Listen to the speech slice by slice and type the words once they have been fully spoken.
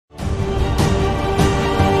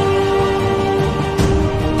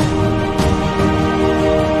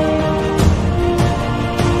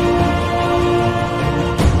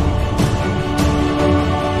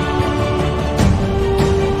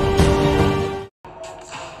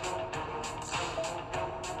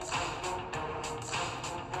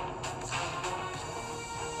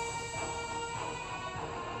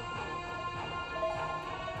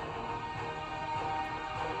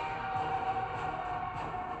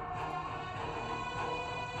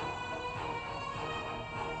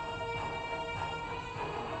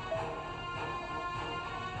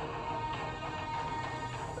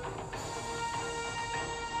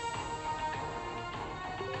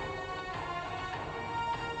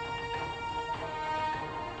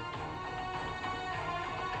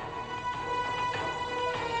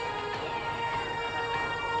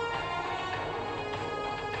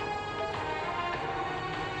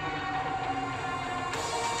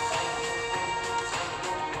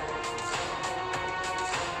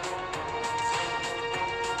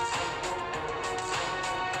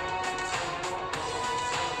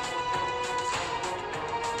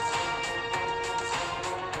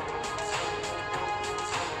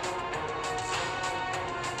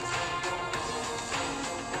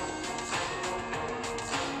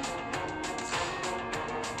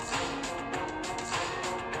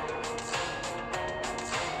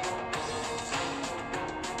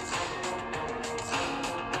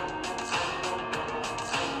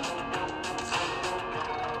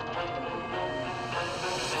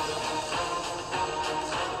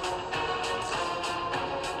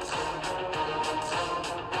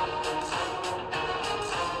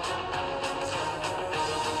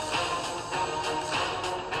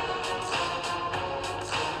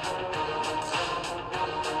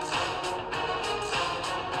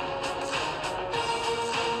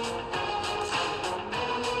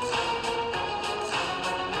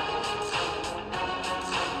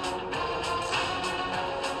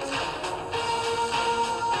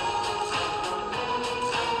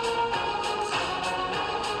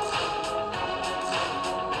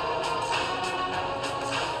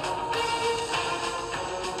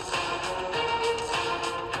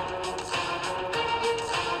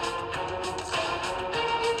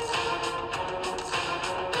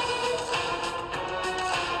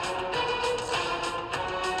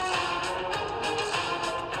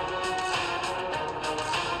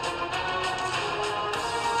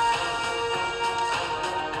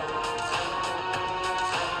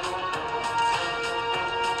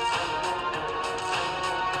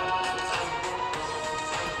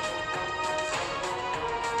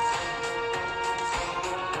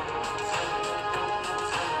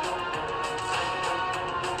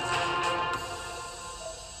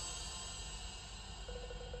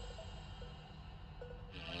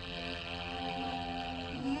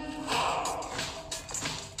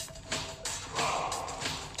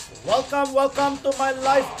Welcome to my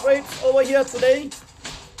live trades over here today.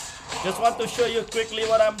 Just want to show you quickly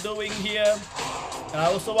what I'm doing here. And I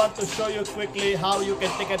also want to show you quickly how you can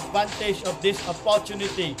take advantage of this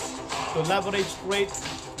opportunity to leverage trade.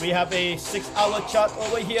 We have a 6-hour chart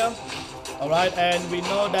over here. Alright, and we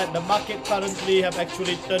know that the market currently have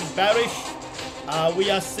actually turned bearish. We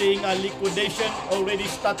are seeing a liquidation already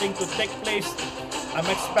starting to take place. I'm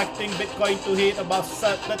expecting Bitcoin to hit about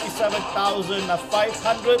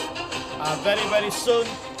 37,500 very soon.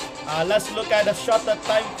 Let's look at a shorter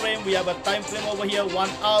time frame. We have a time frame over here, 1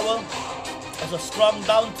 hour. There's a strong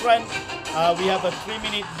downtrend. We have a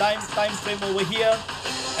 3-minute time frame over here,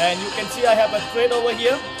 and you can see I have a trade over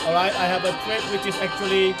here. All right, I have a trade which is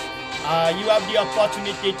actually you have the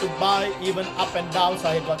opportunity to buy even up and down. So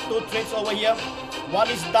I got 2 trades over here. One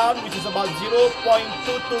is down, which is about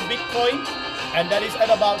 0.22 Bitcoin, and that is at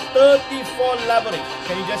about 34 leverage.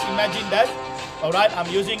 Can you just imagine that? All right, I'm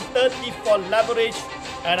using 34 leverage,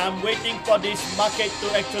 and I'm waiting for this market to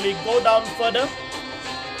actually go down further.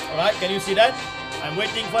 All right, can you see that? I'm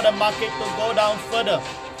waiting for the market to go down further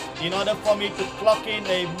in order for me to clock in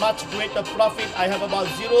a much greater profit. I have about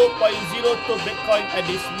 0.02 Bitcoin at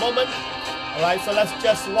this moment. All right, so let's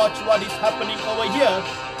just watch what is happening over here.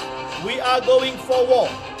 We are going for war.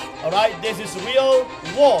 All right, this is real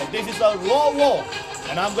war. This is a raw war,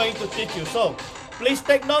 and I'm going to teach you. So please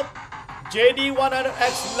take note.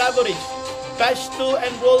 JD100XLEVERAGE Batch 2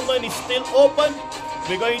 enrollment is still open.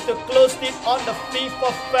 We're going to close it on the 5th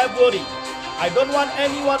of February. I don't want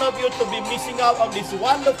any one of you to be missing out on this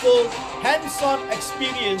wonderful hands-on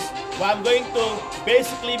experience where I'm going to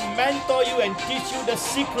basically mentor you and teach you the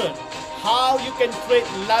secret how you can trade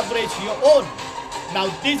leverage your own. Now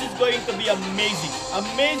this is going to be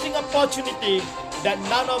amazing opportunity that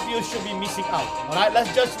none of you should be missing out. Alright,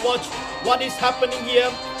 let's just watch what is happening here,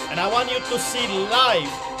 and I want you to see live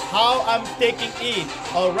how I'm taking in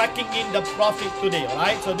or racking in the profit today.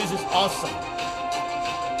 Alright, so this is awesome.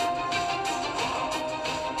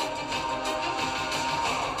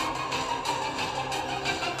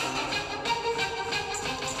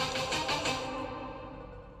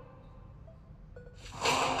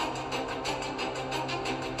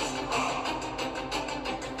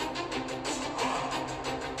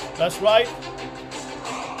 That's right.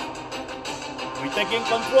 We're taking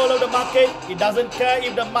control of the market. It doesn't care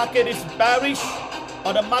if the market is bearish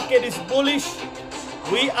or the market is bullish.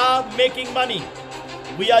 We are making money.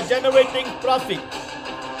 We are generating profit.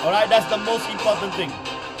 Alright, that's the most important thing.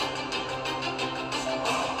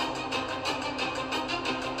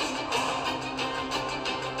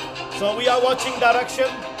 So we are watching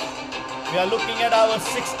direction. We are looking at our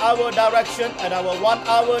 6-hour direction and our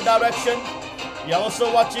 1-hour direction. We are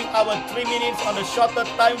also watching our 3 minutes on the shorter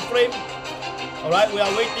time frame. Alright, we are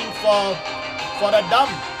waiting for the dump.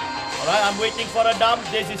 Alright, I'm waiting for the dump.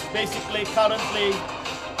 This is basically currently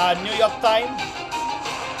New York time.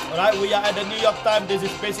 Alright, we are at the New York time. This is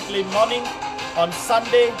basically morning on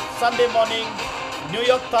Sunday morning, New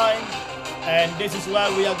York time. And this is where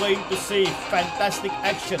we are going to see fantastic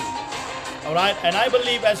action. Alright, and I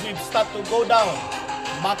believe as we start to go down,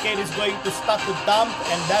 market is going to start to dump,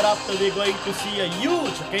 and thereafter we're going to see a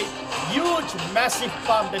huge massive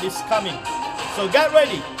pump that is coming. So get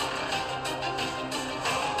ready.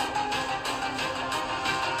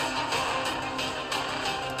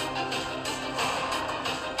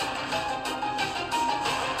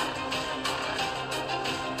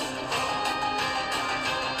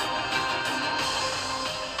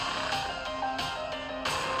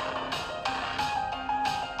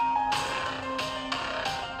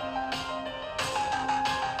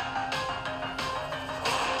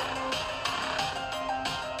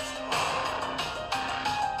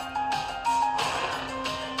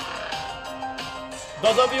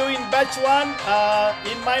 Those of you in batch 1,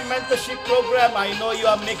 in my mentorship program, I know you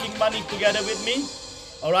are making money together with me.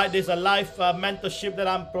 Alright, there's a live mentorship that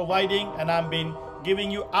I'm providing, and I've been giving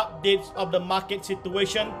you updates of the market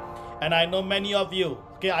situation. And I know many of you,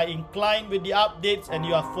 okay, are inclined with the updates, and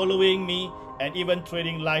you are following me and even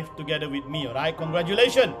trading live together with me. Alright,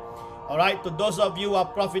 congratulations. Alright, to those of you who are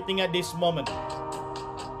profiting at this moment.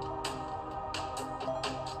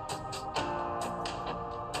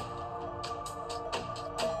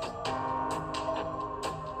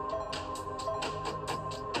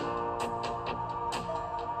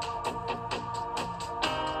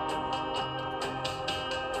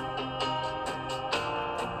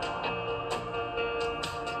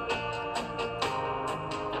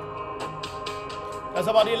 That's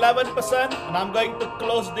about 11%, and I'm going to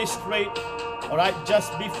close this trade. Alright,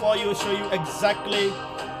 just before you, show you exactly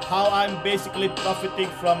how I'm basically profiting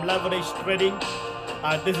from leverage trading.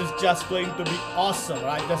 this is just going to be awesome,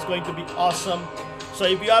 right? Just going to be awesome. So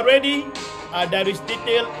if you are ready, there is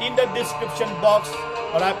detail in the description box.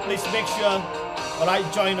 All right, please make sure, all right,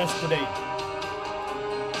 join us today.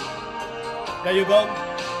 There you go.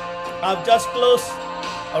 I've just closed,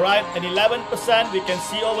 all right, an 11%. We can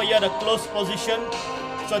see over here the close position.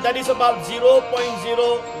 So that is about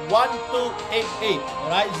 0.01288, all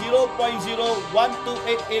right,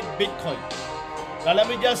 0.01288 Bitcoin. Now let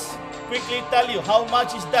me just quickly tell you how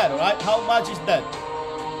much is that, all right? How much is that?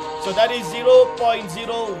 So that is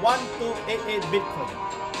 0.01288 Bitcoin.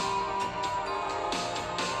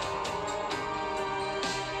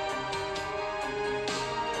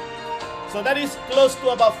 So that is close to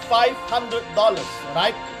about $500,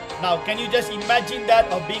 right? Now, can you just imagine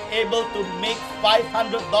that, of being able to make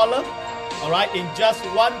 $500, all right, in just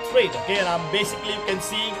one trade? Okay, and I'm basically, you can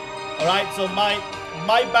see, all right, so my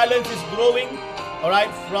balance is growing, all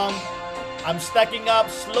right, from I'm stacking up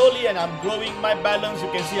slowly and I'm growing my balance. You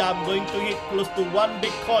can see I'm going to hit close to 1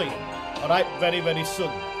 Bitcoin, all right, very, very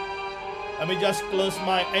soon. Let me just close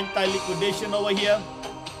my anti-liquidation over here.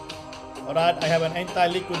 All right, I have an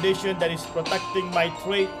anti-liquidation that is protecting my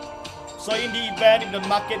trade. So in the event if the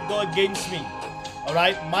market go against me, all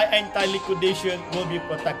right, my anti-liquidation will be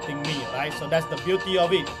protecting me, right? So that's the beauty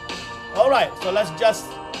of it. All right, so let's just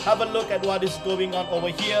have a look at what is going on over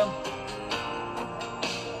here.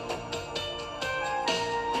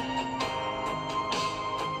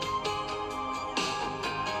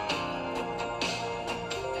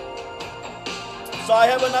 So I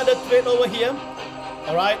have another trade over here,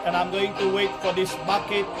 all right, and I'm going to wait for this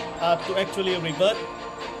market to actually revert.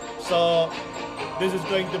 So this is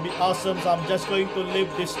going to be awesome. So I'm just going to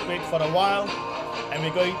leave this trade for a while, and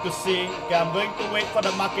we're going to see. Okay, I'm going to wait for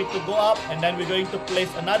the market to go up, and then we're going to place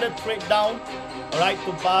another trade down, all right,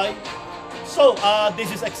 to buy. So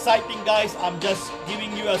this is exciting, guys. I'm just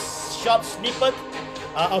giving you a short snippet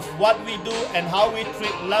of what we do and how we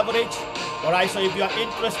trade leverage. All right, so if you are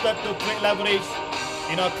interested to trade leverage,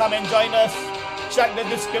 you know, come and join us. Check the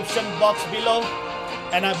description box below.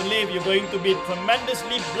 And I believe you're going to be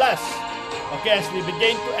tremendously blessed. Okay, as we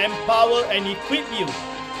begin to empower and equip you,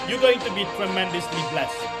 you're going to be tremendously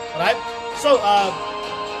blessed. Alright? So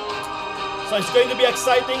it's going to be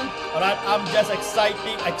exciting. Alright, I'm just excited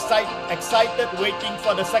waiting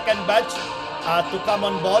for the second batch to come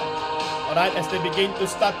on board. Alright, as they begin to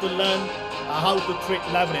start to learn how to trade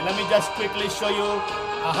leverage. Let me just quickly show you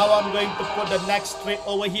how I'm going to put the next trade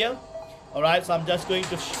over here. Alright, so I'm just going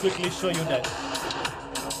to quickly show you that.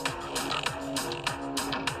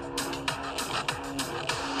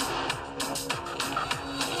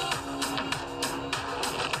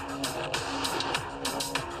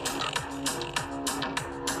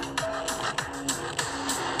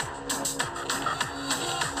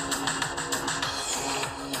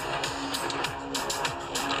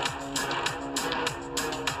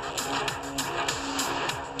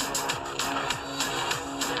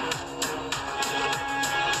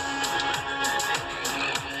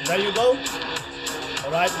 There you go.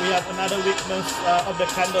 Alright, we have another weakness of the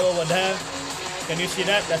candle over there. Can you see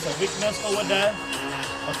that? There's a weakness over there.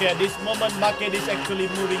 Okay, at this moment, market is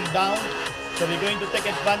actually moving down. So we're going to take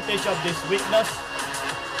advantage of this weakness.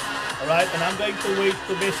 Alright, and I'm going to wait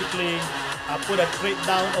to basically put a trade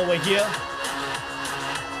down over here.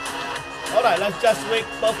 Alright, let's just wait.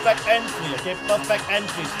 Perfect entry. Okay, perfect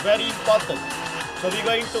entry is very important. So we're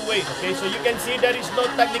going to wait. Okay, so you can see there is no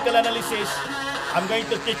technical analysis. I'm going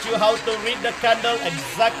to teach you how to read the candle,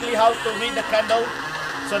 exactly how to read the candle,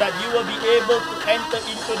 so that you will be able to enter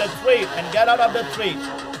into the trade and get out of the trade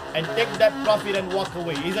and take that profit and walk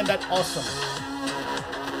away. Isn't that awesome?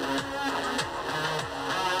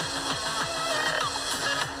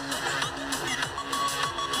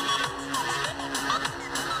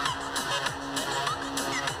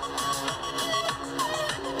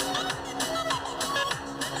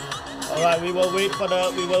 Alright, we will wait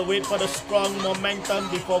for the strong momentum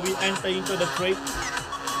before we enter into the trade.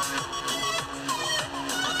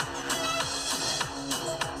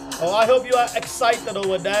 Oh, I hope you are excited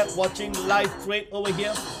over there watching live trade over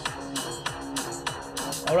here.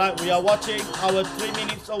 Alright, we are watching our 3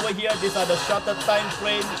 minutes over here. These are the shorter time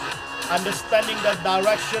frame, understanding the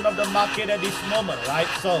direction of the market at this moment, right?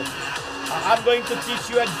 So I'm going to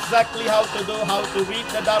teach you exactly how to read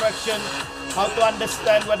the direction, how to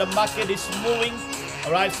understand where the market is moving.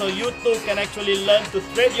 Alright, so you too can actually learn to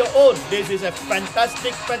trade your own. This is a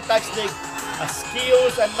fantastic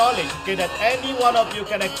skills and knowledge, okay, that any one of you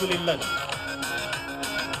can actually learn.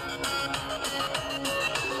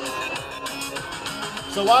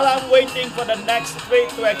 So while I'm waiting for the next trade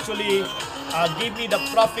to actually give me the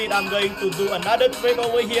profit, I'm going to do another trade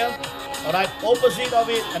over here. Alright, opposite of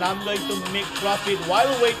it, and I'm going to make profit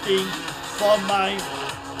while waiting for my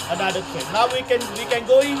another trade. Now we can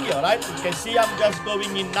go in here, right? You can see I'm just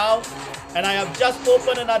going in now, and I have just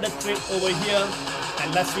opened another trade over here,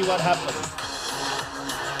 and let's see what happens.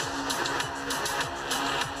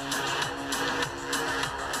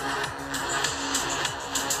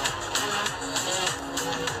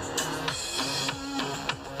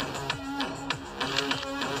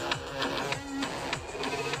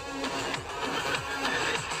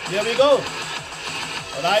 Here we go.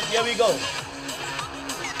 Alright, here we go.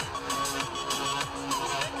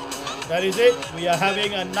 That is it. We are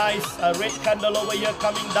having a nice red candle over here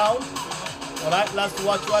coming down. Alright, let's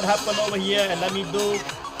watch what happened over here, and let me do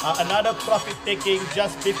another profit taking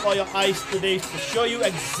just before your eyes today to show you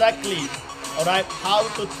exactly, alright, how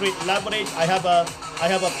to trade leverage. I have a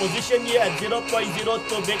position here at 0.02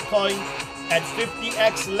 Bitcoin at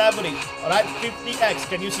 50x leverage. Alright, 50x.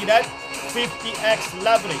 Can you see that? 50x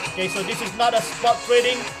leverage. Okay, so this is not a spot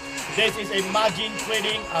trading. This is a margin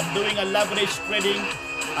trading. I'm doing a leverage trading.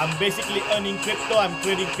 I'm basically earning crypto. I'm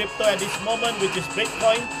trading crypto at this moment, which is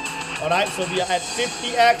Bitcoin. Alright, so we are at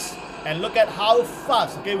 50x, and look at how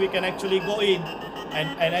fast, okay, we can actually go in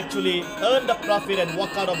and actually earn the profit and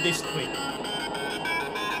walk out of this trade.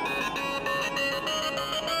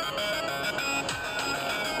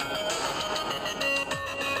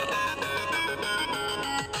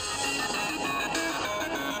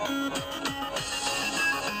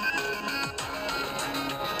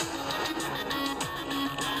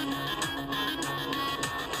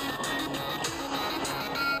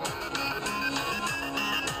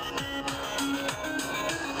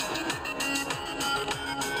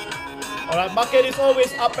 Alright, market is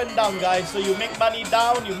always up and down, guys. So you make money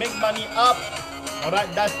down, you make money up. Alright,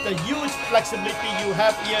 that's the huge flexibility you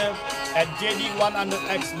have here at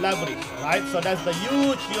JD100X leverage. Alright, so that's the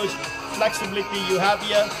huge flexibility you have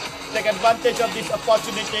here. Take advantage of this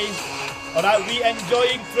opportunity. Alright, we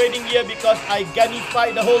enjoying trading here because I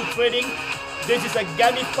gamified the whole trading. This is a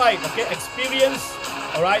gamified, okay, experience.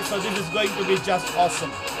 Alright, so this is going to be just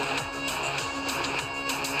awesome.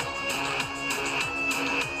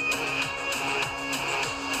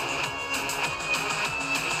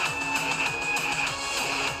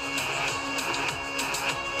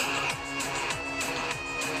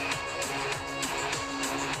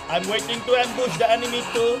 I'm waiting to ambush the enemy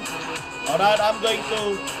too. Alright, I'm going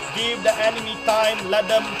to give the enemy time, let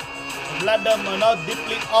them not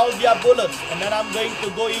deplete all their bullets, and then I'm going to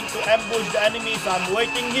go in to ambush the enemy. So I'm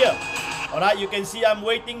waiting here. Alright, you can see I'm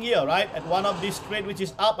waiting here, right? At one of these trades which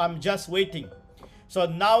is up, I'm just waiting. So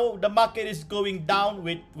now the market is going down.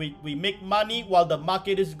 We make money while the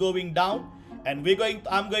market is going down, and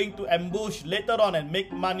I'm going to ambush later on and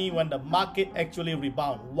make money when the market actually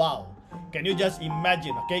rebound. Wow. Can you just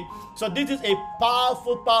imagine, okay? So this is a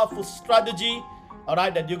powerful strategy,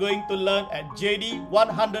 alright, that you're going to learn at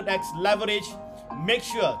JD100X Leverage. Make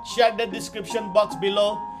sure, check the description box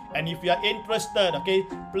below. And if you are interested, okay,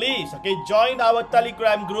 please, okay, join our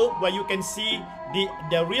Telegram group where you can see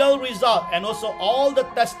the real result and also all the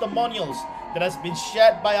testimonials that has been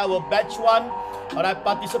shared by our batch 1, alright,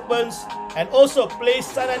 participants. And also, please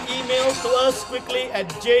send an email to us quickly at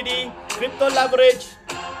jdcryptoleverage,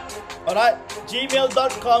 alright,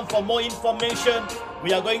 gmail.com for more information.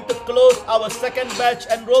 We are going to close our second batch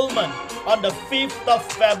enrollment on the 5th of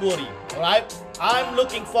February. Alright, I'm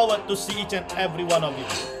looking forward to see each and every one of you.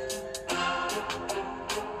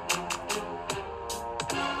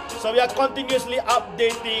 So we are continuously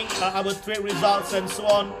updating our trade results and so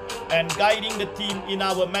on, and guiding the team in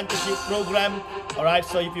our mentorship program. Alright,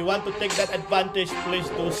 so if you want to take that advantage, please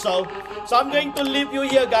do so. So I'm going to leave you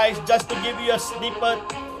here, guys, just to give you a snippet,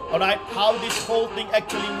 alright, how this whole thing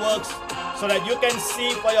actually works, so that you can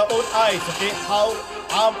see for your own eyes, okay, how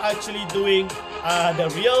I'm actually doing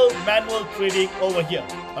the real manual trading over here.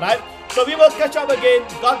 Alright, so we will catch up again.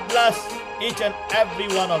 God bless each and every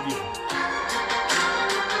one of you.